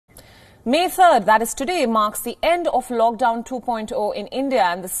May 3rd, that is today, marks the end of Lockdown 2.0 in India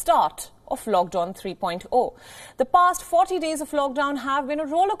and the start of Lockdown 3.0. The past 40 days of lockdown have been a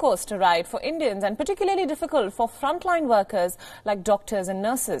rollercoaster ride for Indians and particularly difficult for frontline workers like doctors and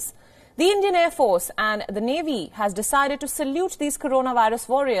nurses. The Indian Air Force and the Navy has decided to salute these coronavirus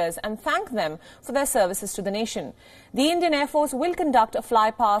warriors and thank them for their services to the nation. The Indian Air Force will conduct a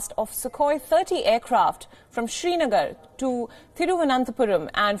flypast of Sukhoi 30 aircraft from Srinagar to Thiruvananthapuram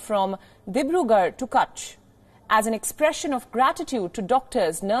and from Dibrugarh to Kutch as an expression of gratitude to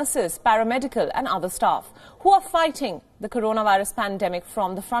doctors, nurses, paramedical and other staff who are fighting the coronavirus pandemic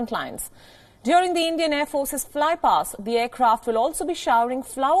from the front lines. During the Indian Air Force's flypast, the aircraft will also be showering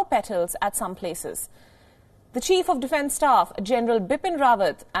flower petals at some places. The Chief of Defence Staff, General Bipin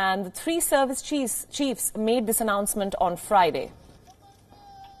Rawat, and the 3 service chiefs made this announcement on Friday.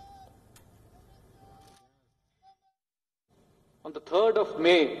 On the 3rd of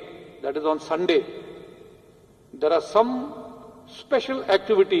May, that is on Sunday, there are some special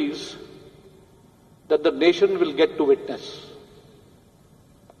activities that the nation will get to witness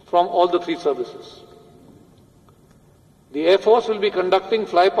from all the 3 services. The Air Force will be conducting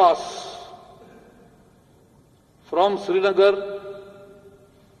flypasts from Srinagar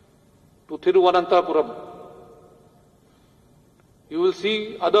to Thiruvananthapuram. You will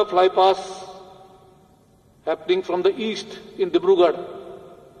see other flypasts happening from the east in Dibrugarh,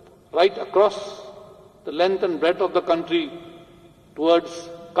 right across the length and breadth of the country towards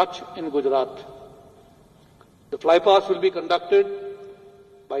Kutch in Gujarat. The flypast will be conducted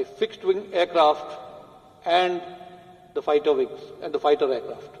by fixed-wing aircraft and the fighter wings and the fighter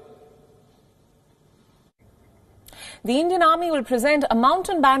aircraft. The Indian Army will present a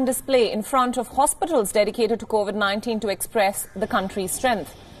mountain band display in front of hospitals dedicated to COVID-19 to express the country's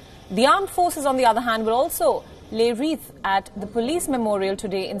strength. The armed forces, on the other hand, will also lay wreath at the police memorial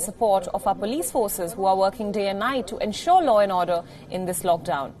today in support of our police forces who are working day and night to ensure law and order in this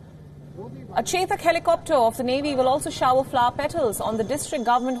lockdown. A Chetak helicopter of the Navy will also shower flower petals on the district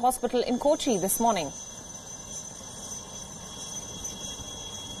government hospital in Kochi this morning.